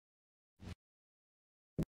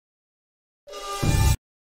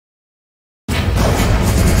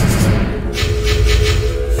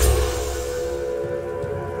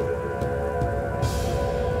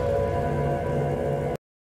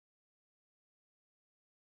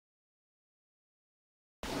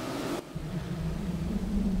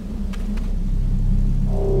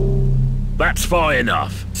That's far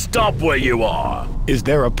enough. Stop where you are. Is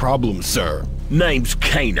there a problem, sir? Name's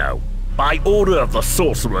Kano. By order of the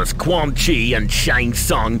sorcerers Quan Chi and Shang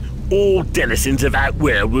Tsung, all denizens of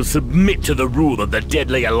Outworld will submit to the rule of the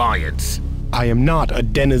Deadly Alliance. I am not a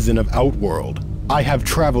denizen of Outworld. I have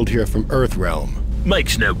traveled here from Earthrealm.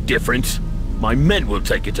 Makes no difference. My men will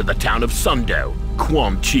take you to the town of Sundo.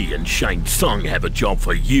 Quan Chi and Shang Tsung have a job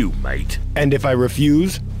for you, mate. And if I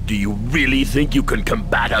refuse? Do you really think you can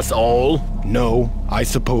combat us all? No, I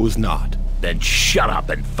suppose not. Then shut up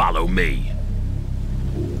and follow me.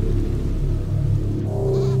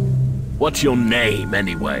 What's your name,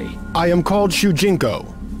 anyway? I am called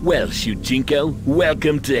Shujinko. Well, Shujinko,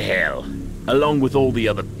 welcome to hell. Along with all the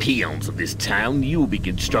other peons of this town, you will be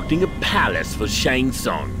constructing a palace for Shang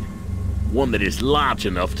Tsung. One that is large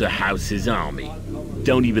enough to house his army.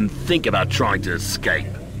 Don't even think about trying to escape.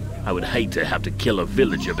 I would hate to have to kill a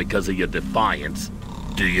villager because of your defiance.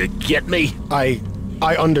 Do you get me? I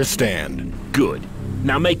understand. Good.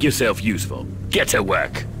 Now make yourself useful. Get to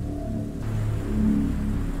work.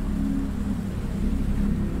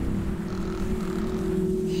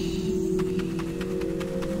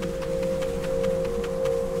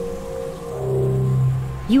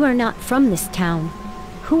 You are not from this town.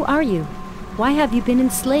 Who are you? Why have you been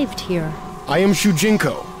enslaved here? I am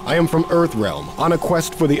Shujinko. I am from Earthrealm, on a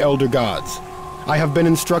quest for the Elder Gods. I have been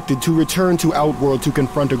instructed to return to Outworld to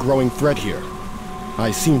confront a growing threat here. I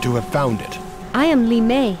seem to have found it. I am Li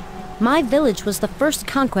Mei. My village was the first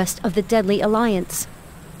conquest of the Deadly Alliance.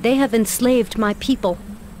 They have enslaved my people.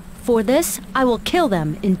 For this, I will kill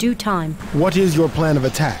them in due time. What is your plan of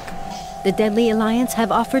attack? The Deadly Alliance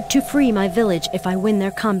have offered to free my village if I win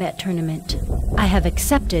their combat tournament. I have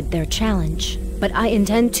accepted their challenge, but I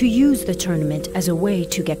intend to use the tournament as a way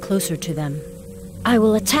to get closer to them. I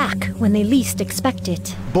will attack when they least expect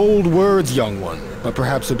it. Bold words, young one, but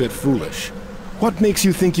perhaps a bit foolish. What makes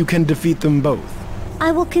you think you can defeat them both?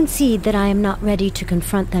 I will concede that I am not ready to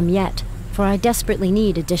confront them yet, for I desperately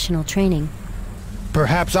need additional training.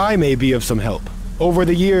 Perhaps I may be of some help. Over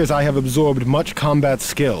the years, I have absorbed much combat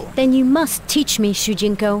skill. Then you must teach me,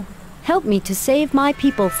 Shujinko. Help me to save my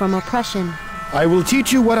people from oppression. I will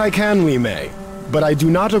teach you what I can, Li Mei, but I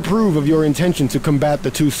do not approve of your intention to combat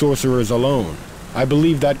the two sorcerers alone. I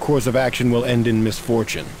believe that course of action will end in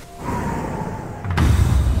misfortune.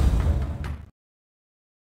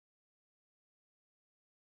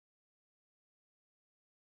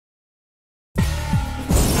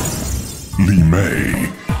 Li Mei.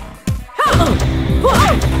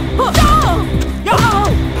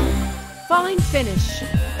 Fine finish.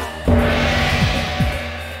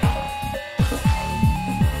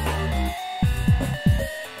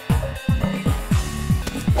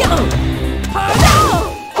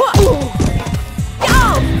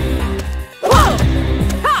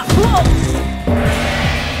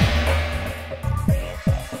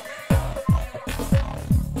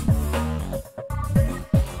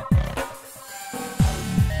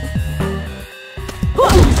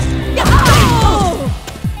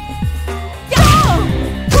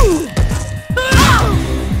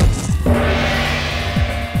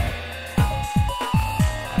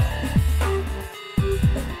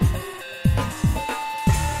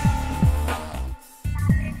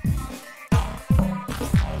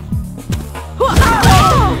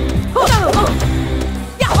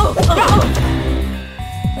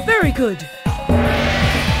 Very good.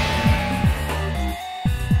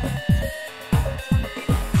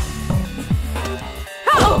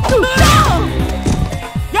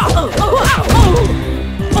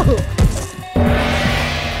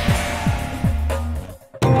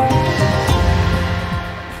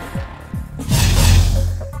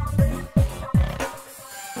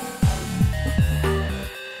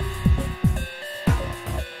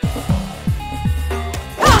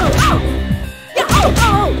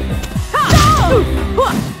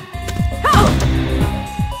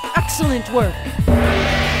 Excellent work.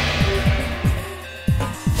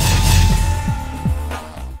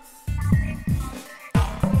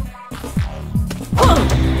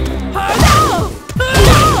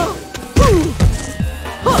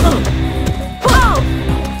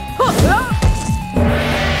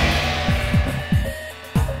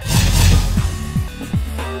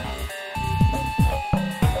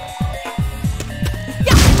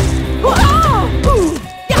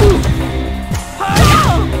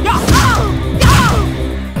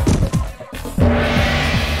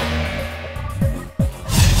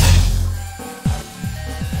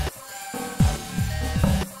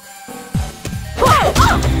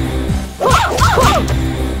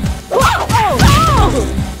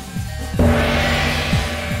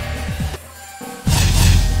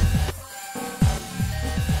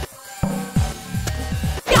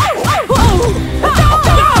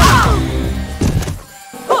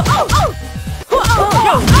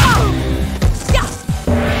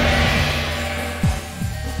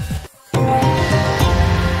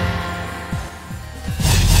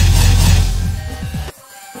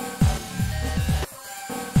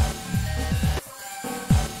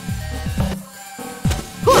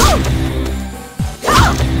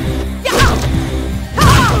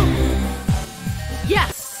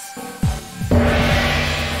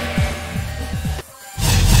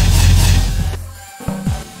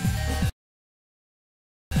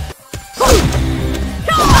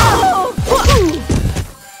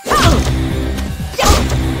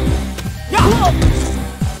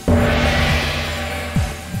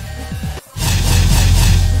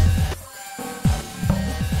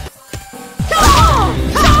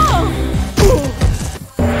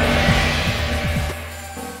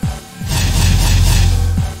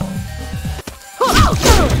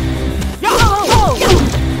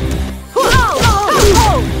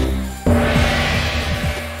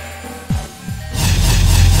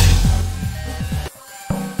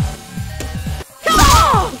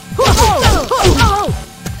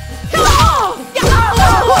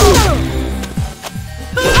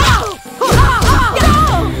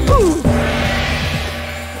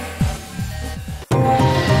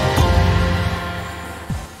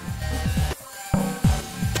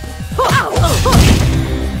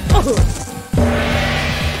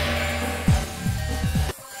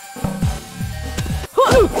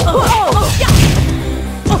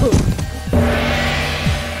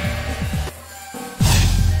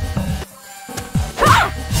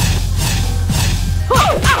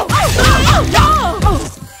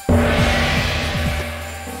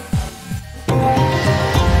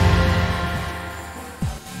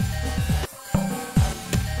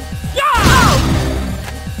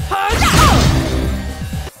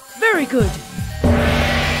 Very good.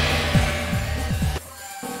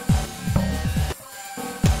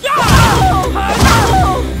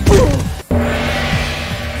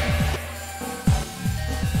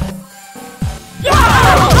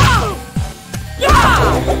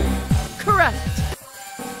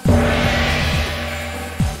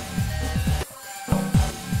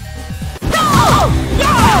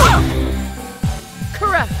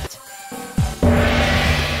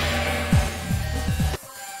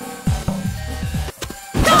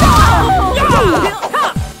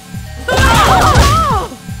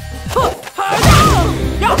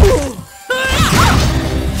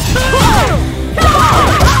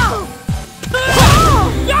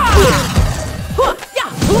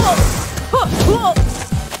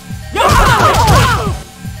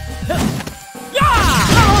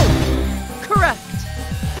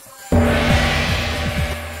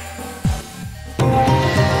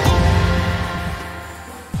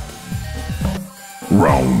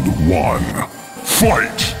 Round 1.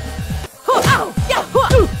 Fight!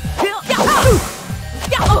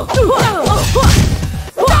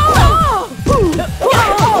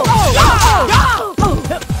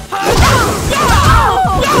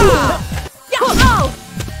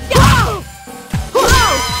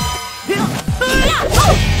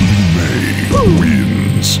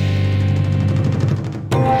 wins.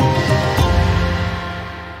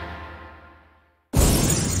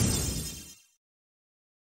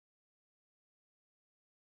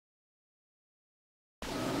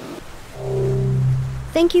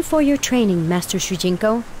 Thank you for your training, Master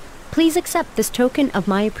Shujinko. Please accept this token of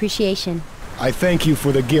my appreciation. I thank you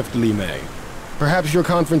for the gift, Li Mei. Perhaps your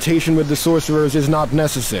confrontation with the sorcerers is not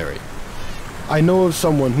necessary. I know of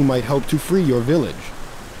someone who might help to free your village.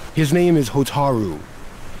 His name is Hotaru.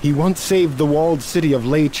 He once saved the walled city of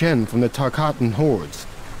Lei Chen from the Tarkatan hordes.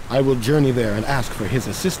 I will journey there and ask for his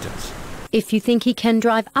assistance. If you think he can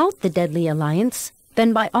drive out the deadly alliance,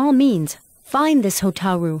 then by all means, find this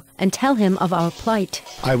Hotaru and tell him of our plight.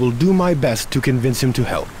 I will do my best to convince him to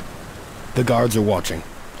help. The guards are watching.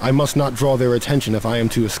 I must not draw their attention if I am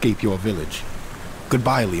to escape your village.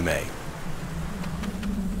 Goodbye, Li Mei.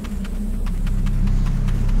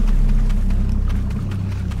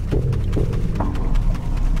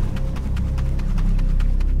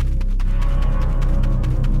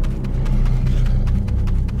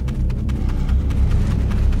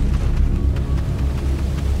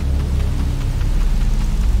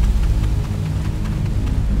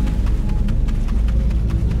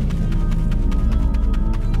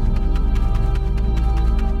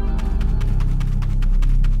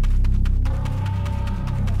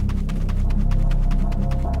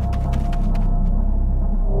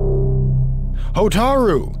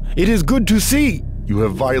 Hotaru! It is good to see! You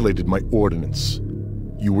have violated my ordinance.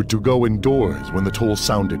 You were to go indoors when the toll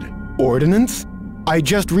sounded. Ordinance? I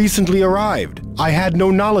just recently arrived. I had no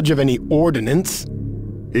knowledge of any ordinance.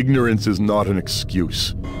 Ignorance is not an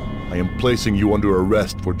excuse. I am placing you under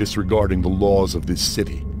arrest for disregarding the laws of this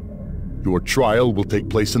city. Your trial will take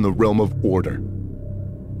place in the realm of order.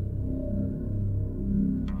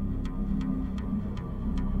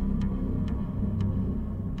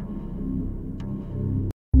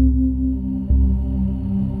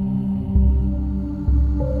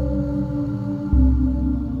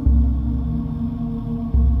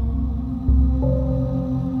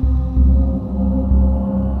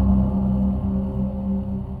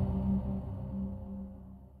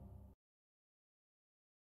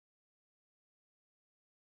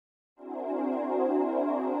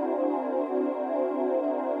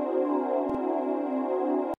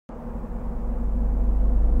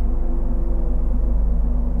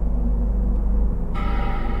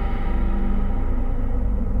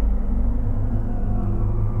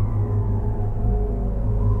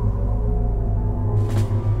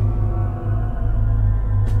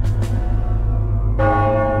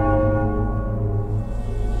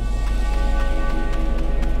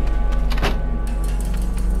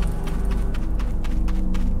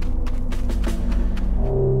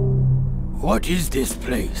 What is this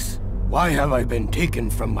place? Why have I been taken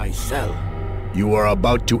from my cell? You are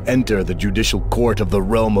about to enter the judicial court of the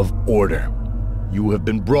realm of order. You have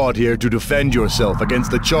been brought here to defend yourself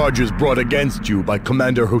against the charges brought against you by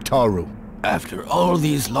Commander Hotaru. After all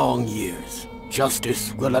these long years,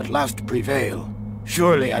 Justice will at last prevail.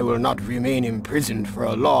 Surely I will not remain imprisoned for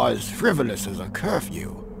a law as frivolous as a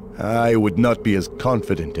curfew. I would not be as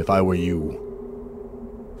confident if I were you.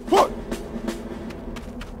 What?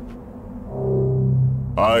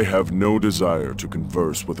 I have no desire to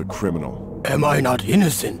converse with a criminal. Am I not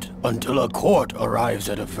innocent until a court arrives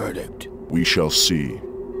at a verdict? We shall see.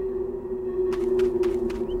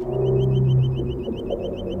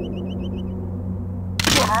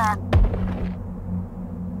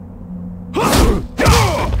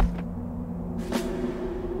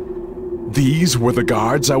 These were the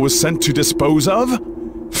guards I was sent to dispose of?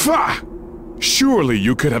 Pah! Surely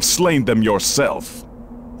you could have slain them yourself.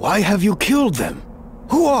 Why have you killed them?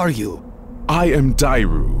 Who are you? I am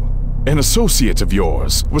Dairu. An associate of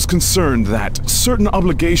yours was concerned that certain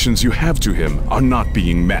obligations you have to him are not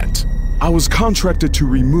being met. I was contracted to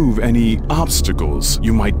remove any obstacles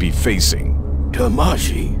you might be facing.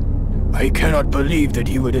 Tamashi, I cannot believe that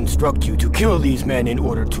he would instruct you to kill these men in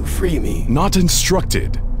order to free me. Not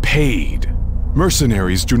instructed, paid.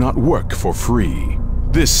 Mercenaries do not work for free.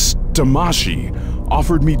 This Tamashi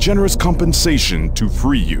offered me generous compensation to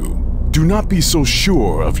free you. Do not be so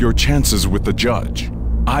sure of your chances with the judge.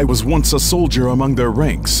 I was once a soldier among their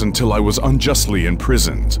ranks until I was unjustly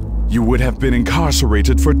imprisoned. You would have been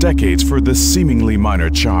incarcerated for decades for this seemingly minor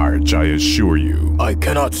charge, I assure you. I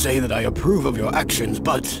cannot say that I approve of your actions,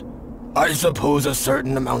 but I suppose a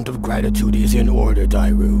certain amount of gratitude is in order,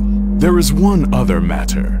 Dairu. There is one other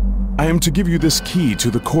matter. I am to give you this key to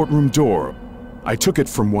the courtroom door. I took it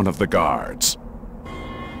from one of the guards.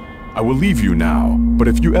 I will leave you now, but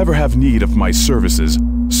if you ever have need of my services,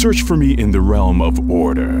 search for me in the realm of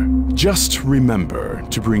order. Just remember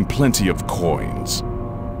to bring plenty of coins.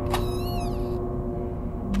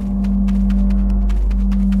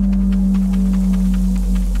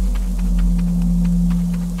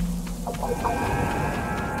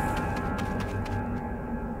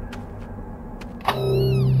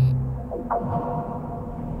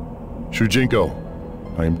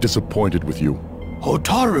 Shujinko, I am disappointed with you.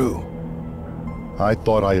 Hotaru! I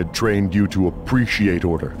thought I had trained you to appreciate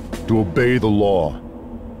order, to obey the law.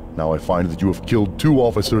 Now I find that you have killed 2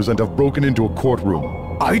 officers and have broken into a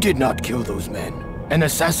courtroom. I did not kill those men. An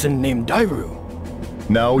assassin named Dairu.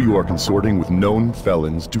 Now you are consorting with known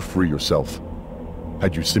felons to free yourself.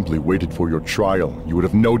 Had you simply waited for your trial, you would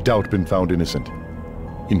have no doubt been found innocent.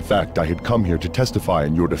 In fact, I had come here to testify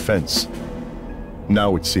in your defense.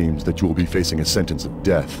 Now it seems that you will be facing a sentence of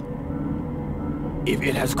death. If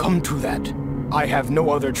it has come to that, I have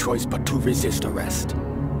no other choice but to resist arrest.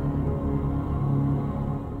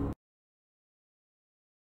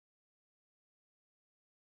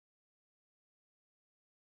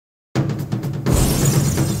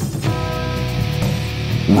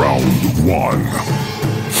 Round 1.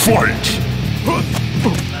 Fight!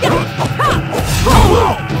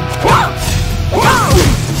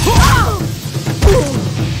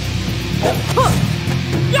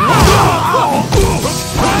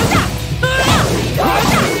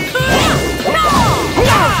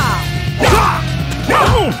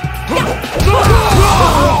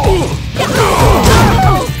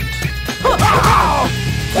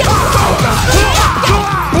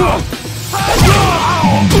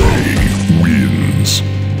 Wins.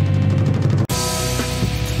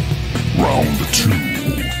 Round 2.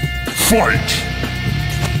 Fight!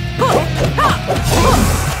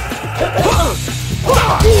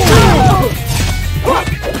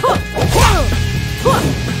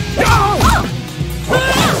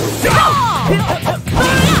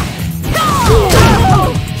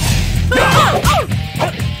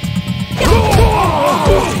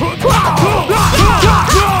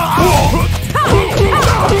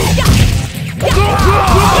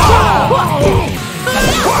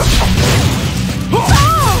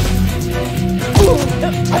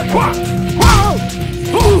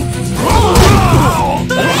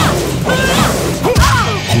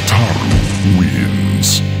 Hotaru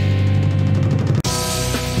wins.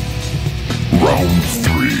 Round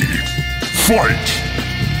 3. Fight!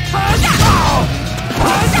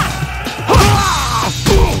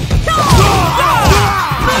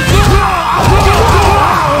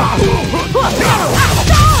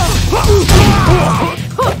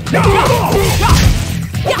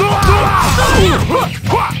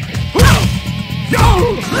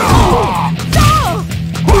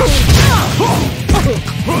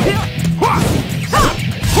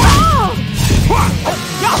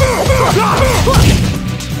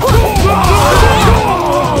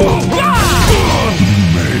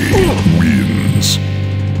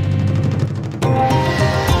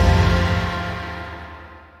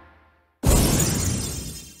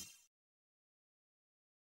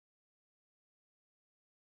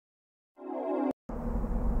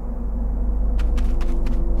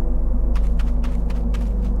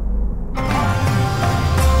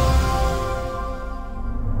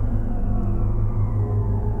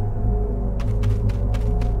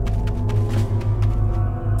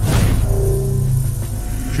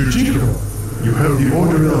 Shujinko, you have the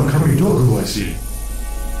Order El Kamidogu, I see.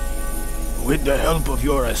 With the help of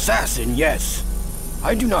your assassin, yes.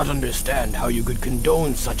 I do not understand how you could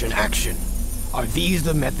condone such an action. Are these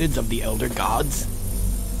the methods of the Elder Gods?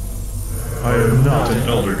 I am not an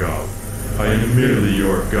Elder God. I am merely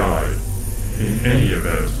your guide. In any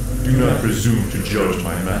event, do not presume to judge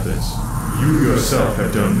my methods. You yourself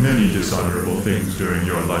have done many dishonorable things during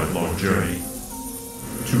your lifelong journey.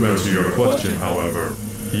 To answer your question, however,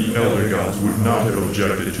 the Elder Gods would not have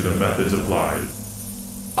objected to the methods applied.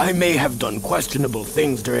 I may have done questionable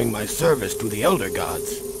things during my service to the Elder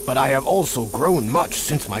Gods, but I have also grown much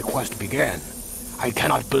since my quest began. I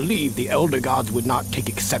cannot believe the Elder Gods would not take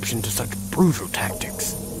exception to such brutal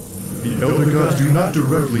tactics. The Elder Gods do not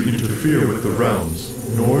directly interfere with the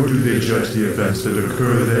realms, nor do they judge the events that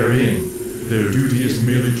occur therein. Their duty is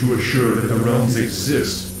merely to assure that the realms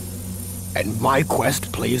exist. And my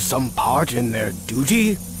quest plays some part in their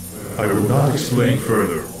duty? I will not explain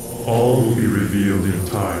further. All will be revealed in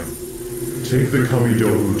time. Take the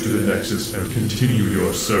Kamidogu to the Nexus and continue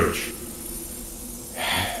your search.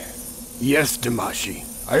 Yes, Damashi.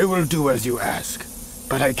 I will do as you ask.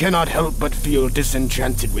 But I cannot help but feel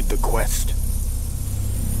disenchanted with the quest.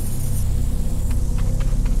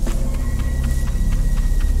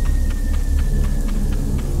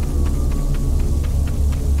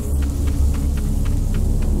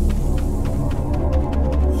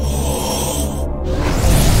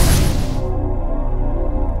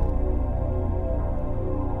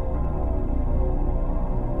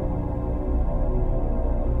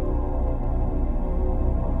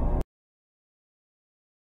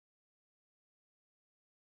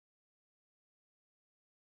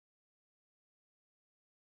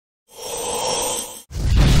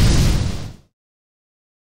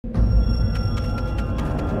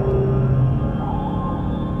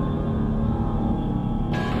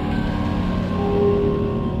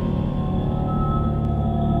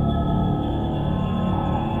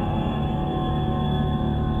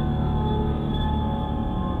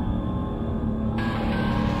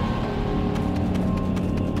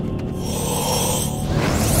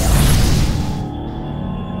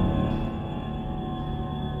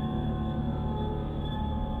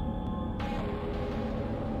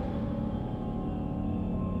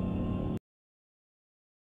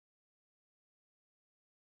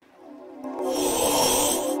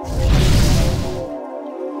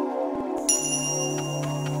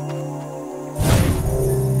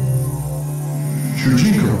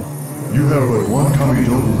 Shujinko, you have but one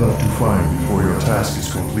Kamidogu left to find before your task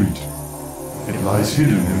is complete. It lies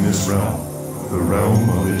hidden in this realm, the realm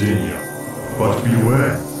of Edenia. But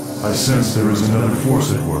beware, I sense there is another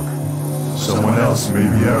force at work. Someone else may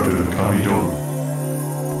be after the Kamidogu.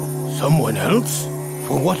 Someone else?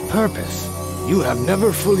 For what purpose? You have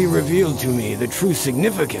never fully revealed to me the true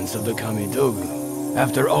significance of the Kamidogu.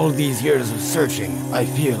 After all these years of searching, I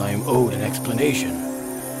feel I am owed an explanation.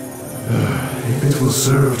 If it will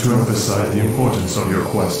serve to emphasize the importance of your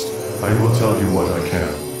quest, I will tell you what I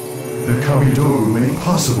can. The Kamidogu made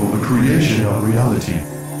possible the creation of reality.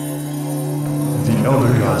 The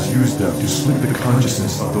Elder Gods used them to split the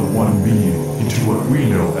consciousness of the One Being into what we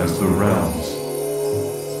know as the realms.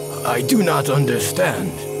 I do not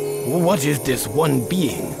understand. What is this One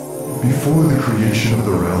Being? Before the creation of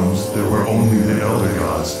the realms, there were only the Elder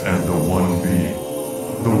Gods and the One Being.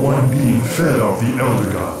 The One Being fed off the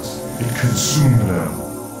Elder Gods. It consumed them.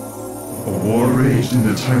 A war raged in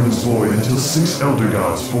the timeless void until 6 Elder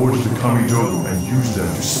Gods forged the Kamidogu and used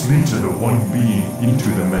them to splinter the One Being into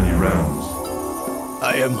the many realms.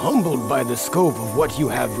 I am humbled by the scope of what you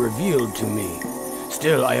have revealed to me.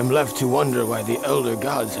 Still, I am left to wonder why the Elder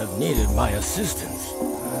Gods have needed my assistance.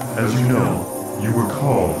 As you know, you were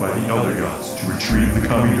called by the Elder Gods to retrieve the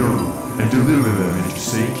Kamidogu and deliver them into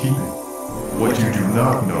safekeeping. What you do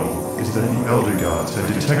not know is that the Elder Gods had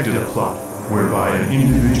detected a plot whereby an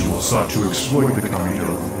individual sought to exploit the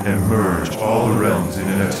Kamidogu and merge all the realms in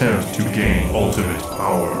an attempt to gain ultimate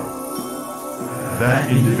power.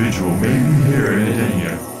 That individual may be here in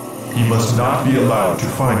Edenia. He must not be allowed to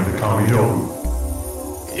find the Kamidogu.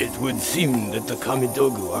 It would seem that the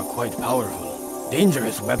Kamidogu are quite powerful,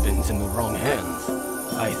 dangerous weapons in the wrong hands.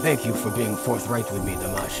 I thank you for being forthright with me,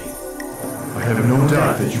 Damashi. I have no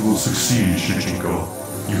doubt that you will succeed,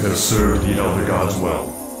 Shujinko. You have served the Elder Gods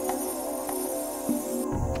well.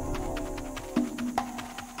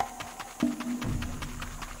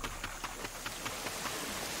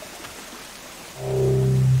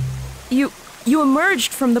 You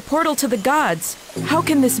emerged from the portal to the gods. How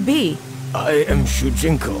can this be? I am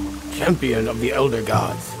Shujinko, champion of the Elder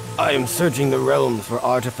Gods. I am searching the realms for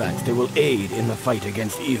artifacts that will aid in the fight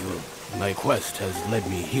against evil. My quest has led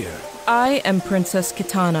me here. I am Princess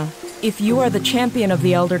Kitana. If you are the champion of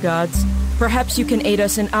the Elder Gods, perhaps you can aid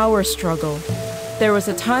us in our struggle. There was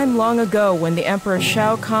a time long ago when the Emperor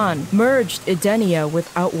Shao Kahn merged Edenia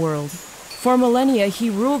with Outworld. For millennia, he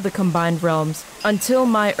ruled the combined realms until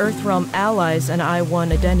my Earthrealm allies and I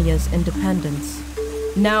won Edenia's independence.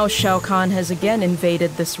 Now Shao Kahn has again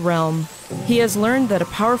invaded this realm. He has learned that a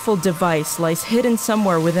powerful device lies hidden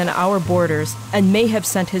somewhere within our borders and may have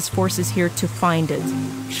sent his forces here to find it.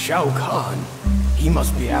 Shao Kahn? He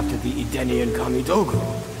must be after the Edenian Kamidogu.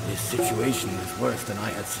 This situation is worse than I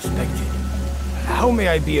had suspected. How may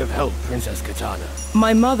I be of help, Princess Kitana?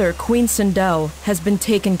 My mother, Queen Sindel, has been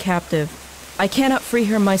taken captive. I cannot free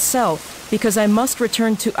her myself, because I must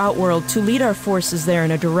return to Outworld to lead our forces there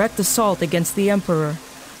in a direct assault against the Emperor.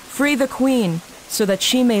 Free the Queen, so that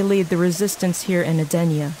she may lead the resistance here in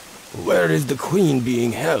Edenia. Where is the Queen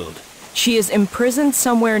being held? She is imprisoned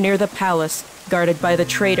somewhere near the palace, guarded by the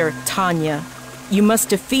traitor, Tanya. You must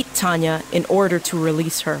defeat Tanya in order to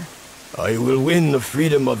release her. I will win the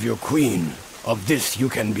freedom of your Queen. Of this you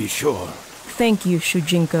can be sure. Thank you,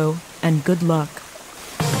 Shujinko, and good luck.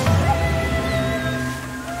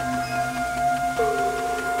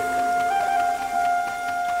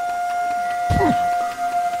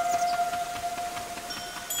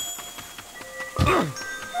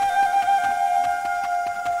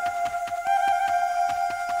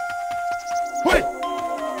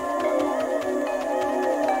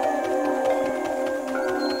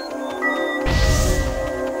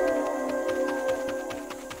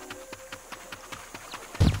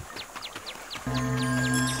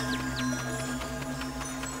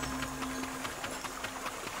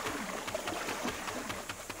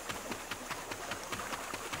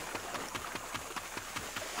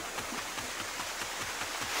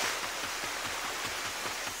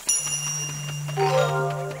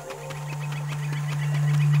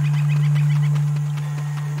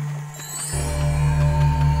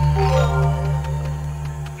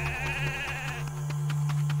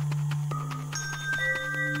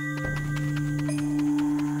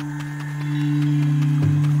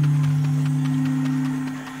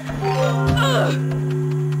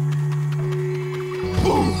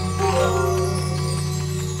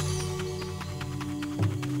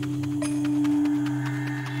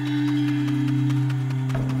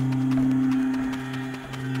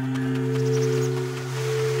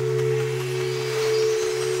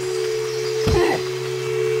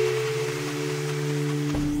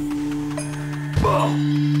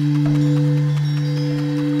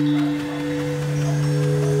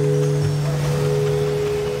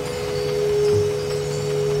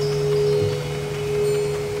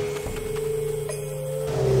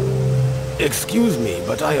 Excuse me,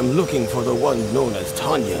 but I am looking for the one known as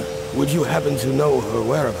Tanya. Would you happen to know her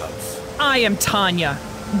whereabouts? I am Tanya.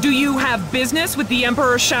 Do you have business with the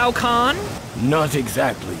Emperor Shao Kahn? Not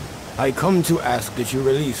exactly. I come to ask that you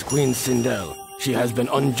release Queen Sindel. She has been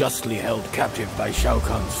unjustly held captive by Shao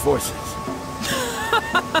Kahn's forces.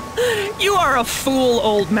 You are a fool,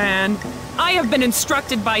 old man. I have been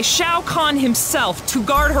instructed by Shao Kahn himself to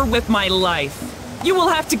guard her with my life. You will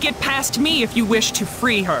have to get past me if you wish to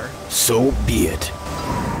free her. So be it.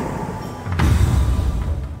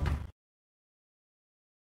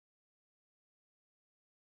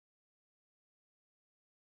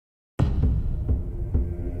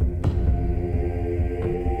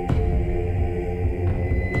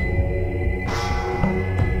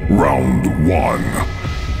 Round 1.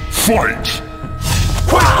 Fight!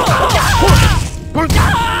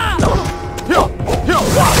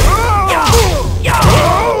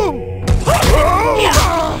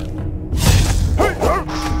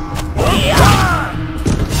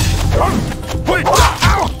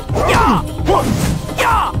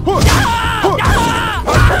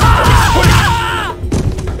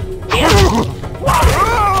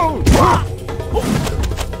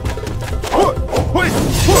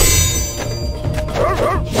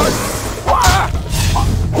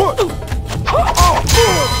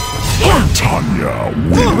 Tanya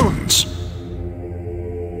wins.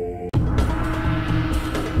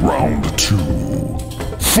 Round 2.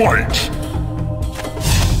 Fight!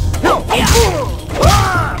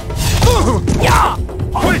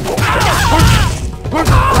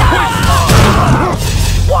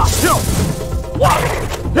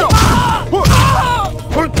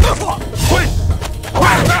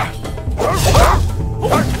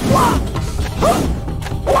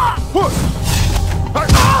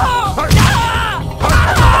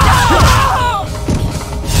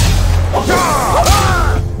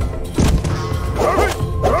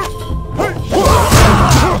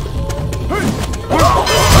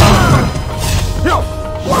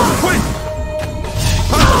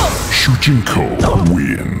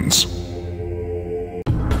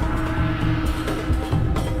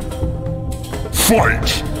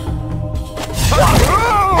 Fight!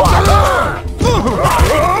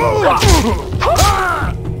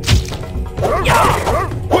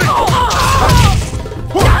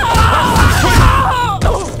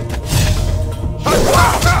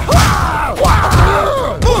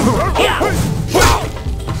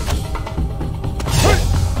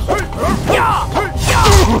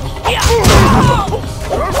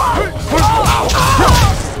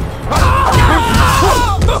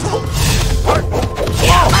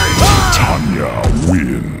 Tanya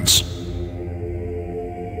wins.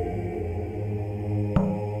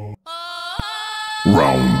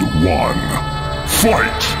 Round 1.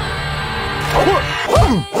 Fight!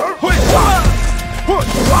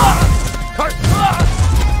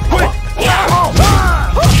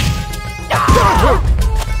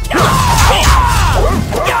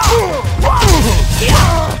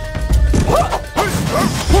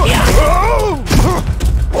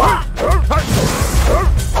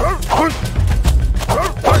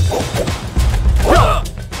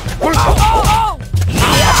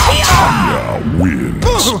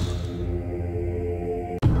 Wins.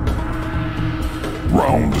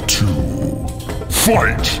 Round 2.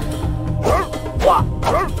 Fight!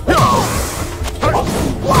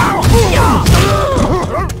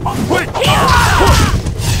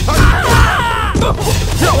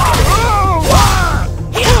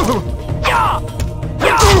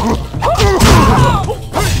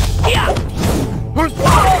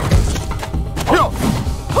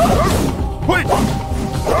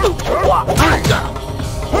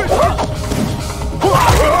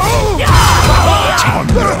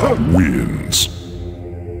 Tanya wins.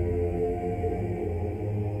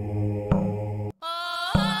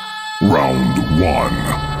 Round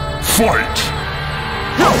 1. Fight!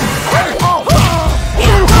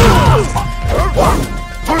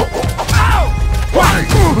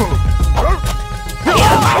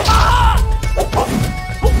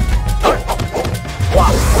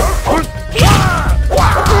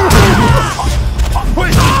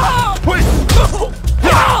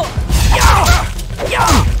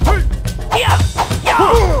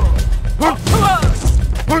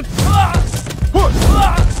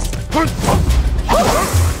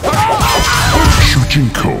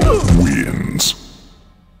 Jinko wins.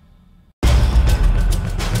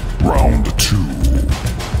 Round 2.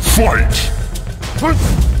 Fight!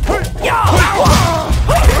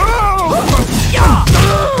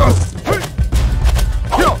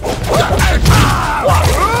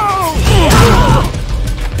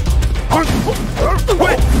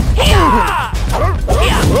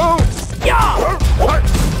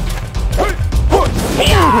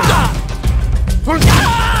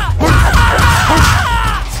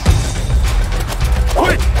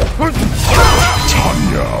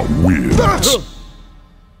 Tanya wins.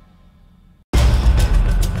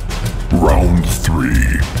 Round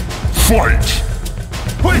 3. Fight!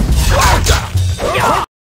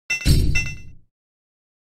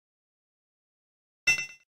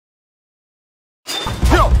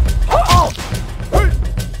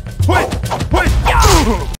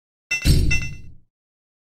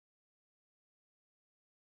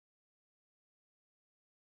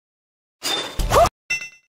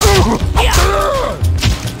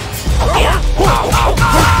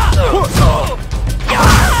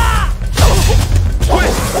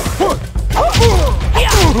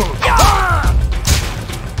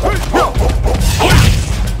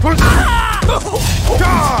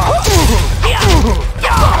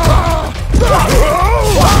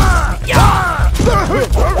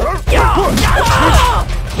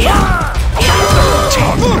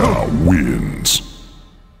 Tanya wins.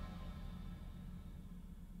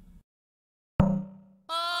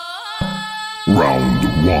 Round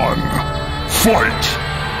 1. Fight!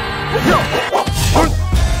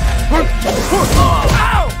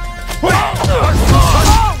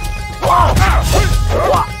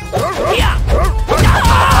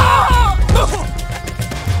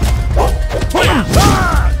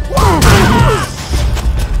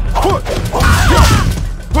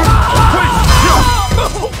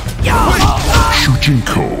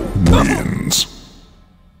 Jinko wins.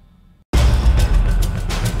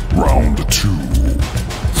 Round 2.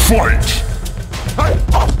 Fight!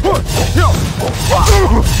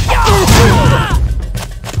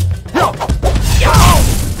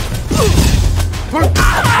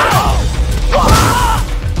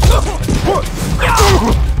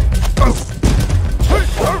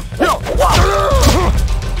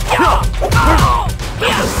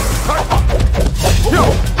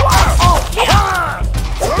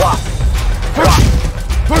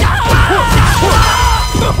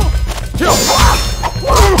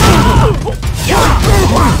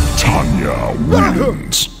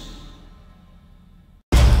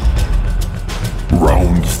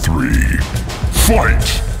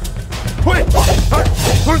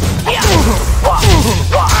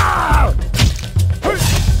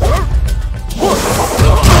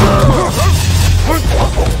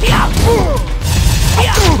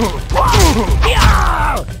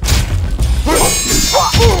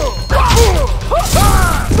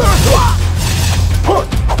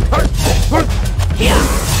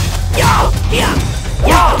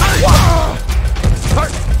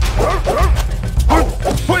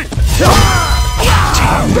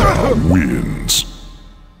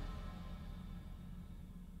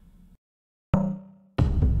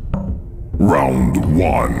 Round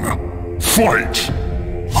 1. Fight!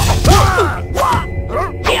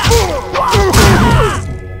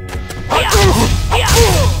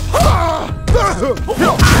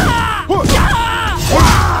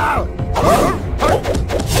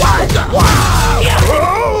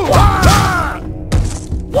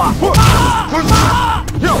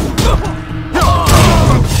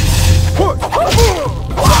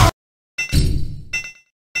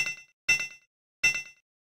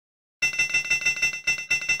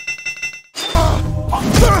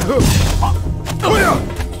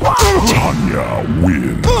 Tanya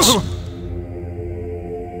wins.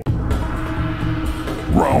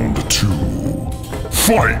 Round 2.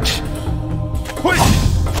 Fight!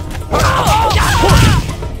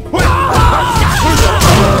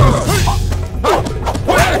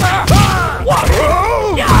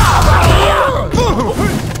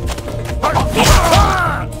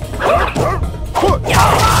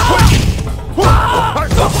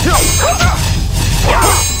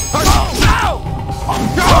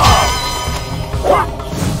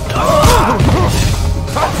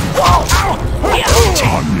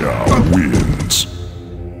 Tanya wins.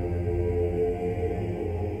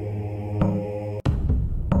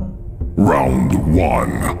 Round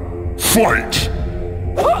 1. Fight!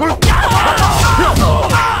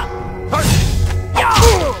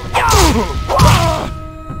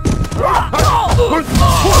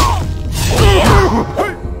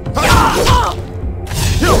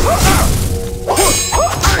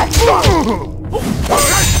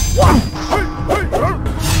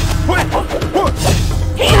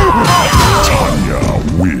 Tanya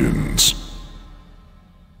wins.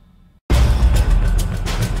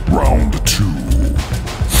 Round 2.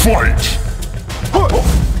 Fight!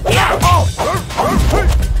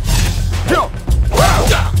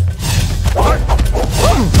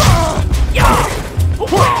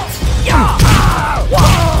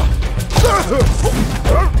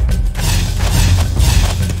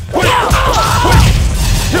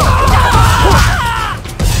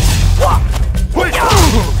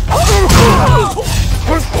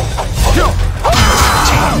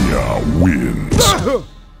 Tanya wins.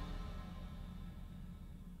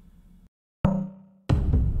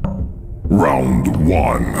 Round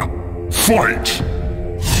 1. Fight!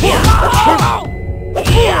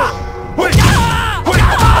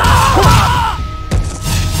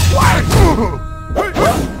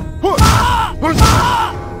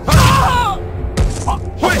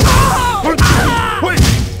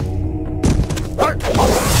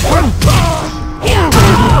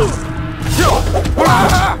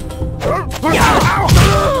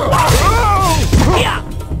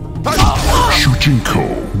 Shujinko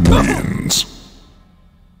wins.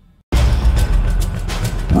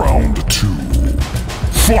 Round 2.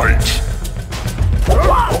 Fight!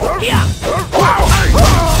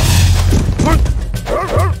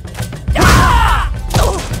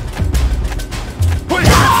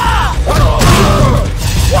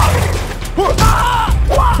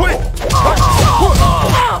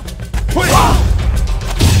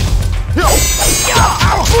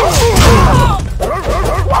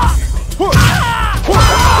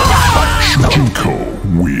 Shujinko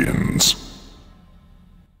wins.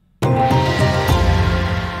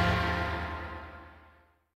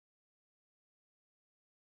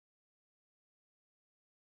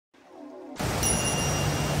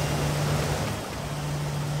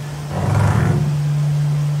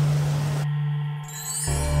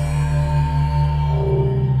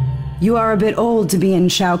 You are a bit old to be in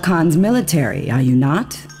Shao Kahn's military, are you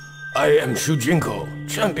not? I am Shujinko,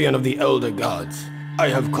 champion of the Elder Gods. I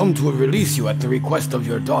have come to release you at the request of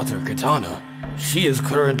your daughter, Kitana. She is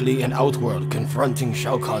currently in Outworld confronting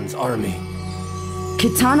Shao Kahn's army.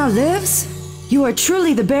 Kitana lives? You are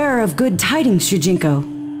truly the bearer of good tidings,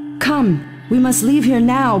 Shujinko. Come, we must leave here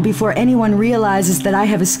now before anyone realizes that I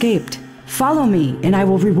have escaped. Follow me, and I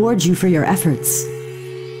will reward you for your efforts.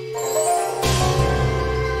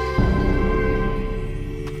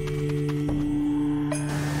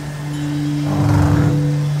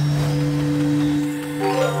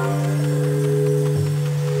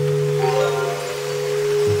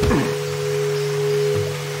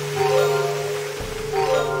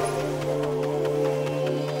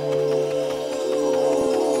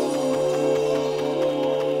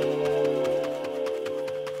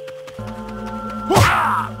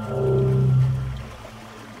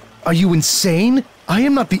 Are you insane? I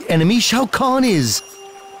am not the enemy, Shao Kahn is!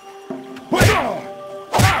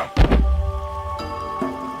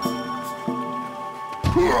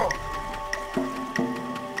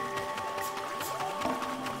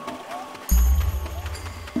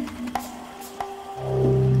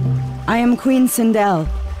 I am Queen Sindel.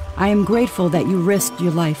 I am grateful that you risked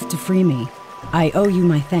your life to free me. I owe you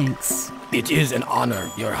my thanks. It is an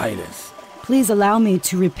honor, Your Highness. Please allow me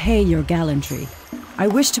to repay your gallantry. I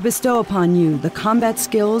wish to bestow upon you the combat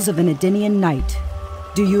skills of an Edenian knight.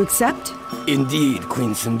 Do you accept? Indeed,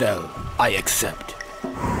 Queen Sindel. I accept.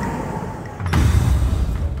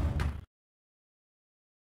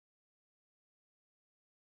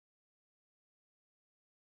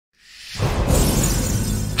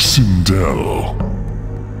 Sindel.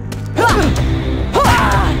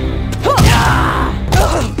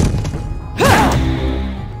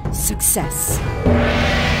 Success.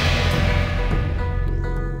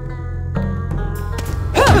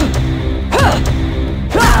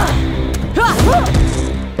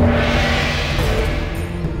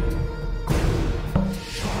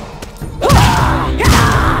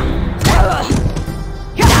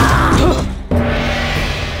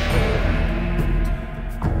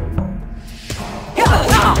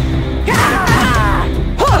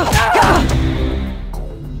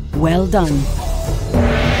 Well done.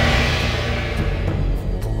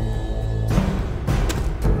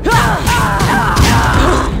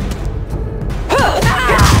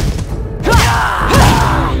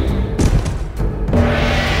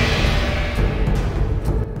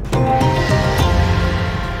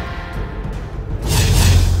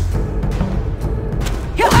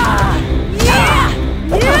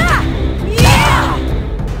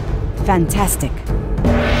 Fantastic.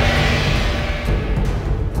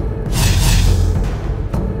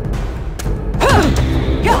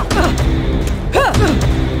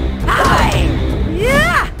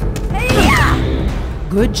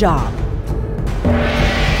 Good job.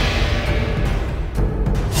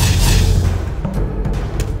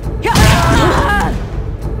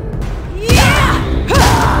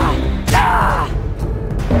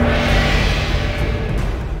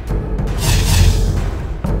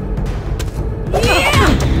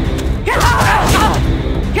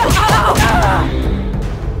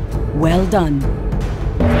 Well done.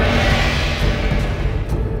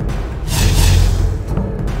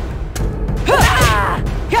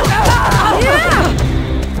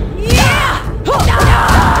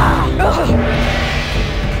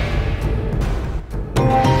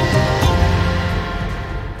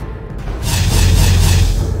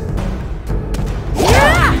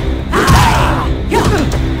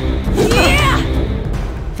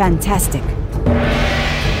 Fantastic.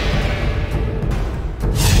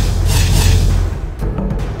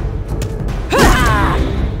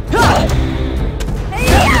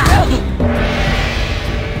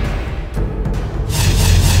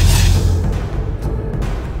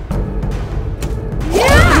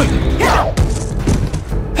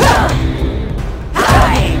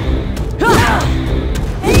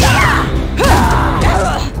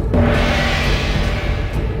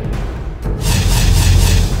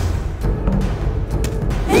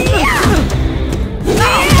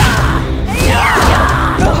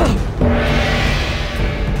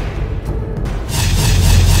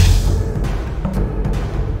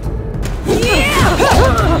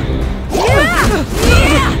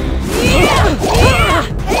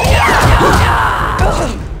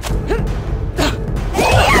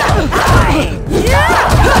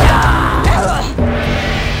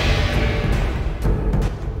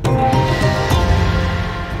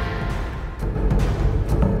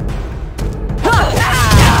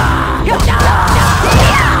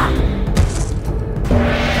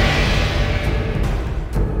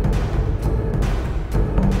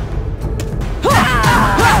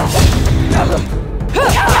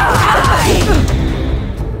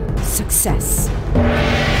 Success.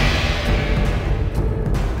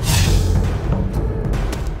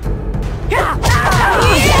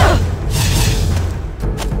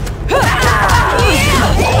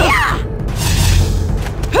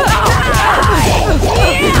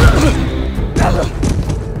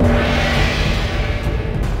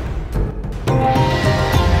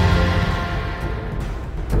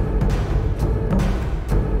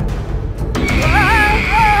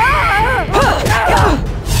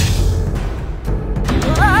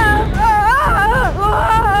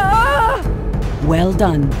 Well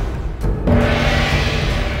done.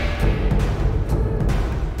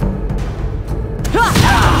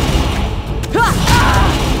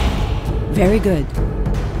 Very good.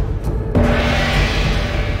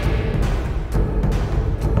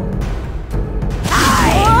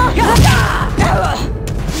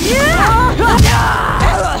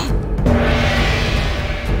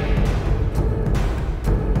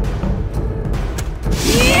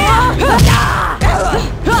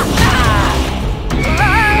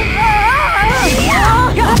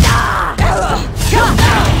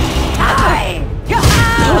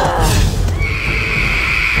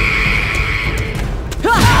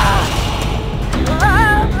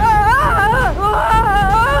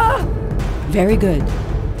 Very good.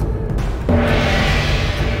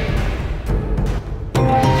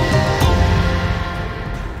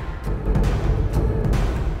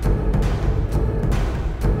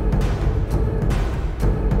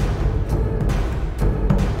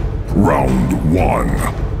 Round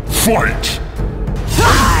 1. Fight!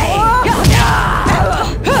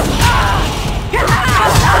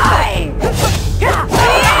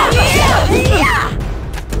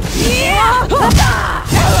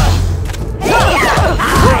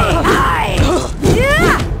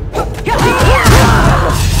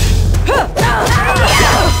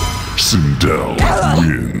 Sindel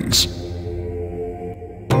wins.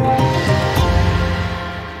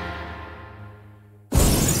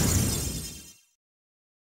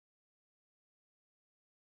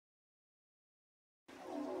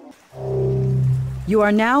 You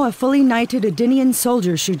are now a fully knighted Edenian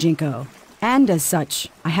soldier, Shujinko. And as such,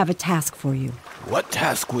 I have a task for you. What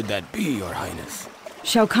task would that be, Your Highness?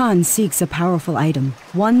 Shao Kahn seeks a powerful item,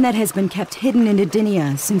 one that has been kept hidden in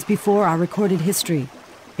Edenia since before our recorded history.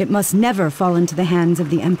 It must never fall into the hands of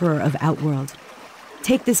the Emperor of Outworld.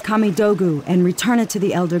 Take this Kamidogu and return it to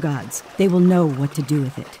the Elder Gods. They will know what to do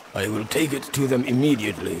with it. I will take it to them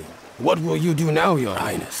immediately. What will you do now, Your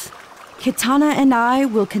Highness? Kitana and I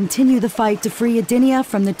will continue the fight to free Edenia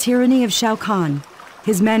from the tyranny of Shao Kahn.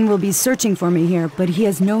 His men will be searching for me here, but he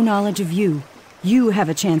has no knowledge of you. You have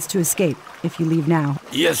a chance to escape if you leave now.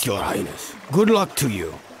 Yes, Your Highness. Good luck to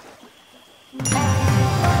you.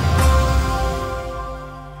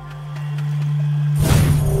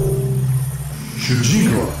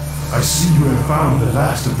 Shujinko, I see you have found the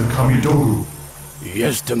last of the Kamidogu.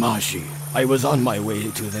 Yes, Tamashi. I was on my way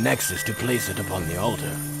to the Nexus to place it upon the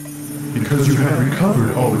altar. Because you have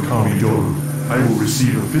recovered all the Kamidogu, I will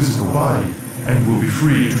receive a physical body and will be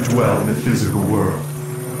free to dwell in the physical world.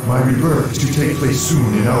 My rebirth is to take place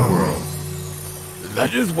soon in our world.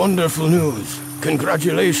 That is wonderful news.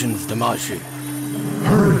 Congratulations, Tamashi.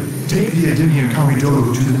 Hurry, take the Edenian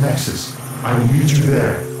Kamidogu to the Nexus. I will meet you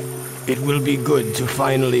there. It will be good to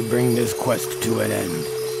finally bring this quest to an end.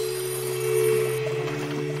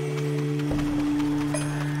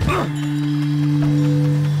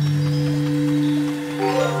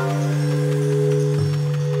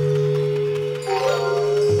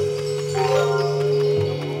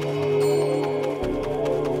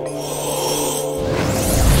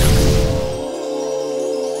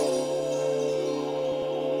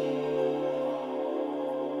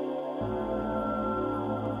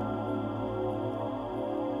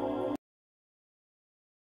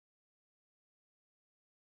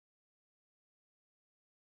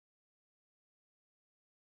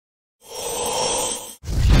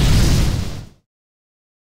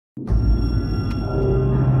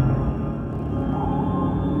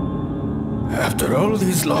 After all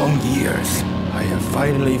these long years, I have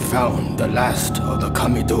finally found the last of the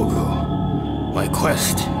Kamidogu. My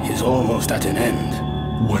quest is almost at an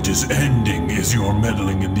end. What is ending is your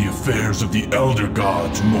meddling in the affairs of the Elder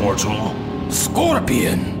Gods, mortal.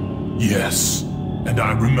 Scorpion! Yes, and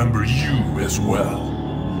I remember you as well.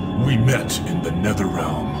 We met in the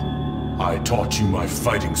Netherrealm. I taught you my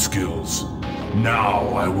fighting skills. Now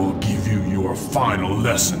I will give you your final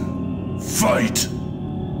lesson. Fight!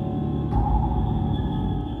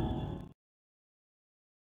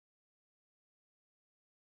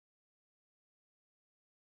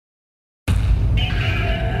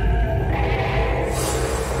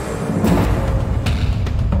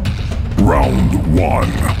 Round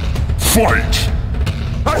 1. Fight!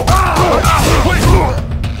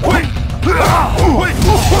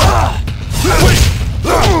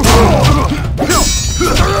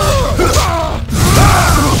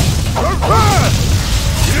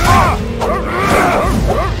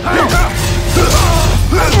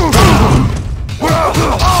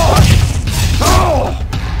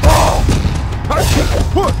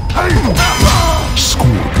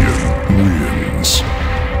 Scorpion wins.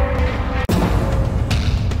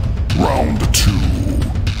 Round 2.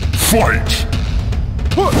 Fight!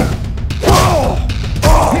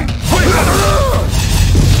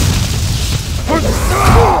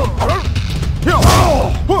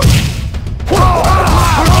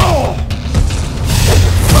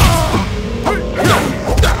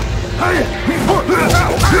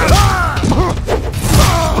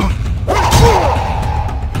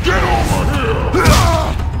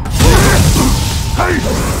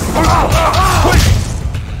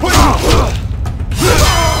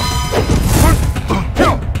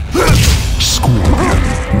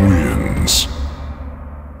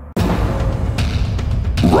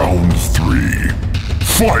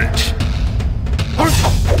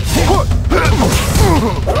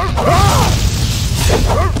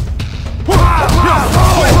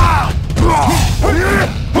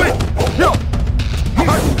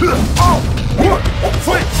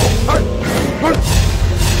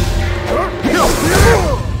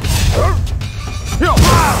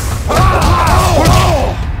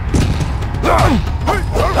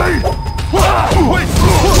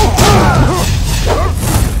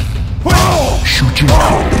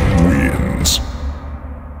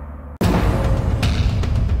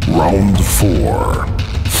 Round 4.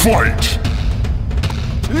 Fight!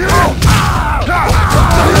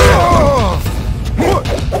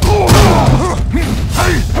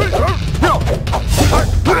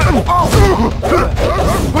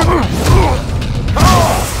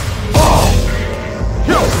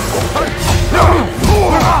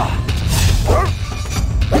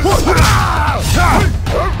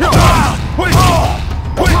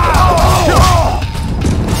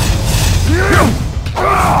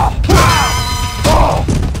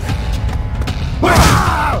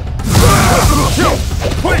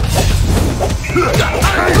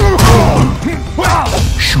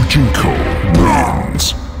 Shujinko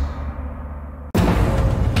wins.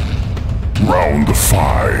 Round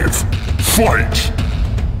 5. Fight!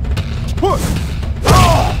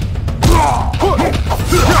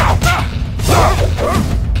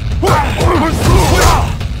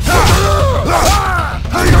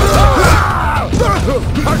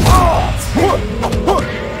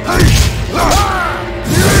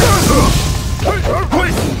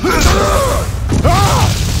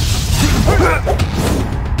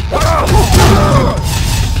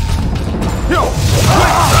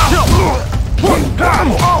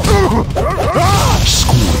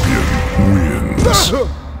 Scorpion wins.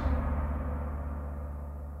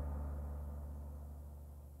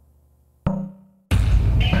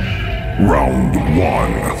 Round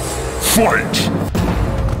 1. Fight!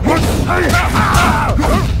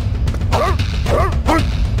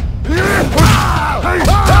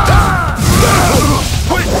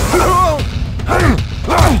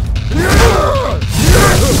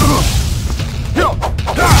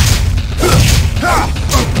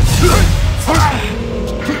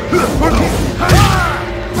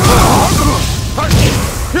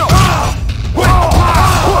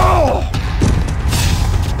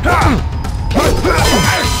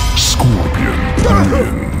 Scorpion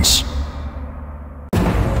wins.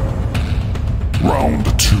 Round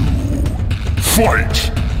 2.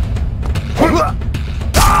 Fight!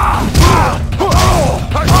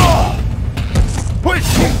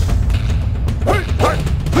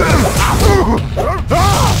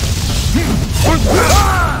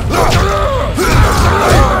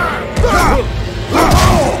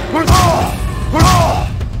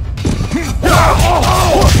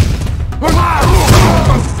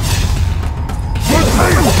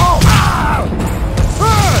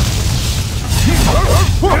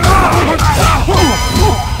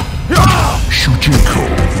 Shujinko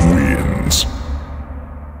wins.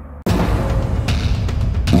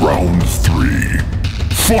 Round 3.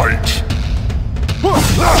 Fight!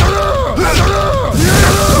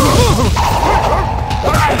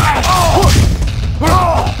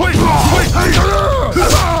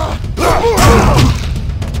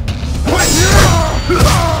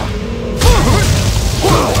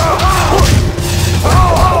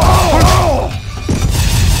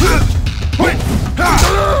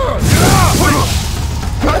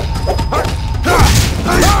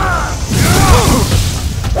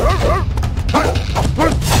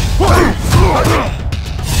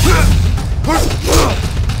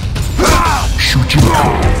 Shujinko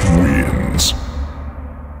wins.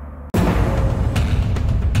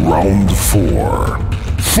 Round 4.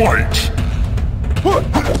 Fight!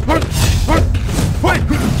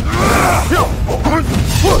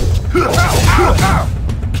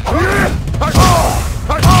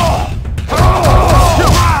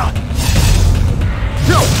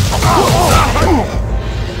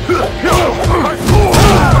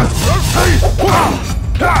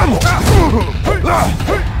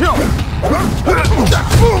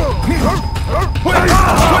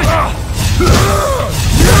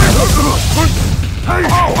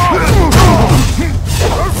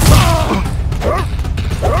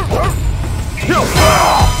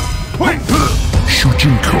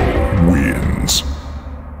 Shujinko wins.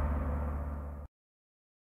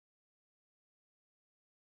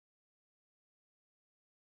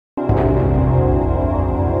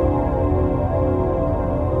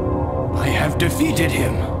 I have defeated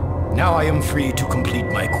him. Now I am free to complete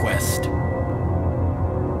my quest.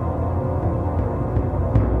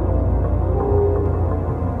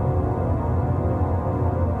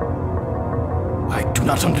 I do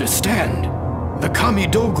not understand. The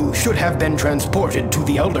Kamidogu should have been transported to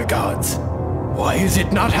the Elder Gods. Why is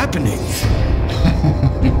it not happening?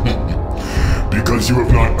 Because you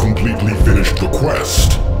have not completely finished the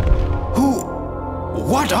quest.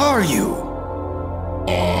 What are you?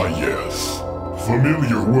 Ah, yes.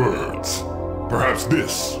 Familiar words. Perhaps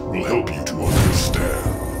this will help you to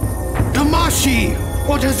understand. Damashi!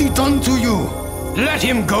 What has he done to you? Let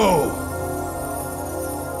him go!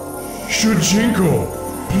 Shujinko,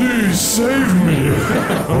 Please save me!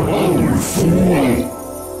 Oh, fool!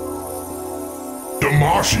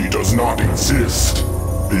 Damashi does not exist.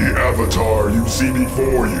 The avatar you see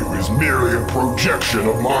before you is merely a projection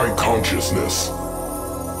of my consciousness.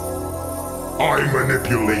 I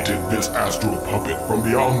manipulated this astral puppet from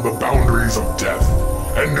beyond the boundaries of death,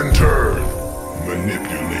 and in turn,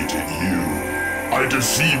 manipulated you. I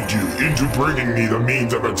deceived you into bringing me the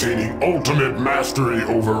means of attaining ultimate mastery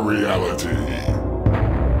over reality.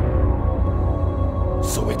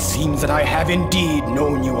 So it seems that I have indeed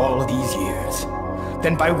known you all these years.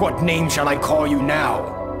 Then by what name shall I call you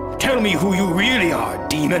now? Tell me who you really are,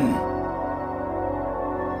 demon.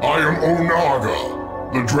 I am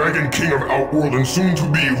Onaga, the Dragon King of Outworld and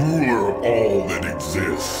soon-to-be ruler of all that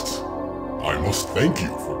exists. I must thank you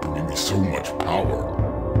for bringing me so much power.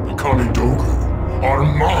 The Kamidogu are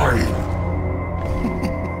mine!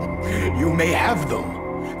 You may have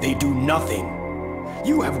them. They do nothing.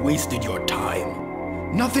 You have wasted your time.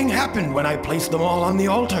 Nothing happened when I placed them all on the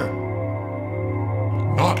altar.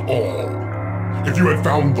 Not all. If you had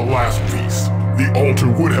found the last piece, the altar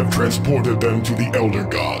would have transported them to the Elder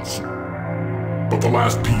Gods. But the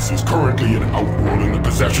last piece is currently in Outworld in the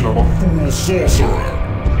possession of a fool sorcerer.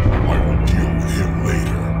 I will deal with him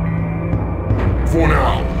later. For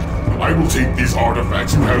now, I will take these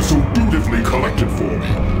artifacts you have so dutifully collected for me.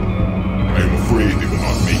 I am afraid they will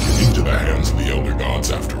not make it into the hands of the Elder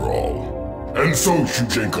Gods after all. And so,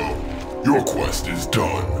 Shujinko, your quest is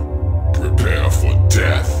done. Prepare for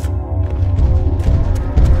death.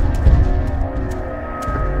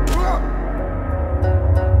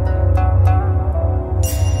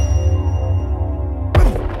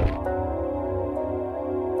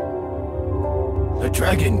 The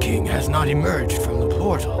Dragon King has not emerged from the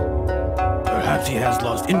portal. Perhaps he has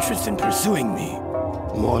lost interest in pursuing me.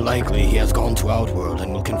 More likely, he has gone to Outworld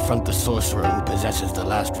and will confront the sorcerer who possesses the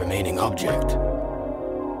last remaining object.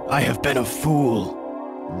 I have been a fool.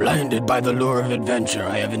 Blinded by the lure of adventure,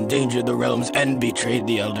 I have endangered the realms and betrayed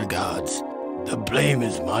the Elder Gods. The blame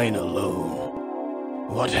is mine alone.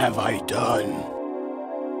 What have I done?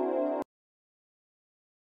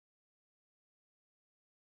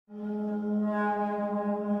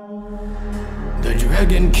 The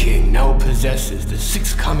Dragon King now possesses the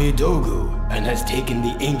 6 Kamidogu and has taken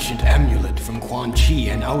the ancient amulet from Quan Chi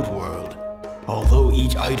and Outworld. Although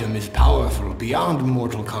each item is powerful beyond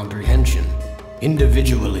mortal comprehension,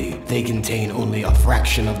 individually they contain only a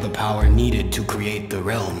fraction of the power needed to create the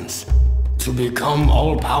realms. To become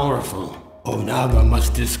all-powerful, Onaga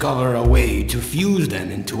must discover a way to fuse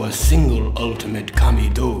them into a single ultimate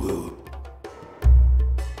Kamidogu.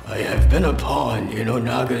 I have been a pawn in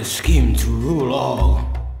Onaga's scheme to rule all.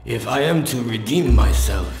 If I am to redeem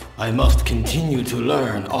myself, I must continue to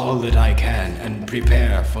learn all that I can and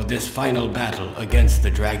prepare for this final battle against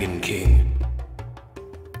the Dragon King.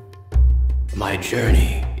 My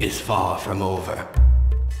journey is far from over.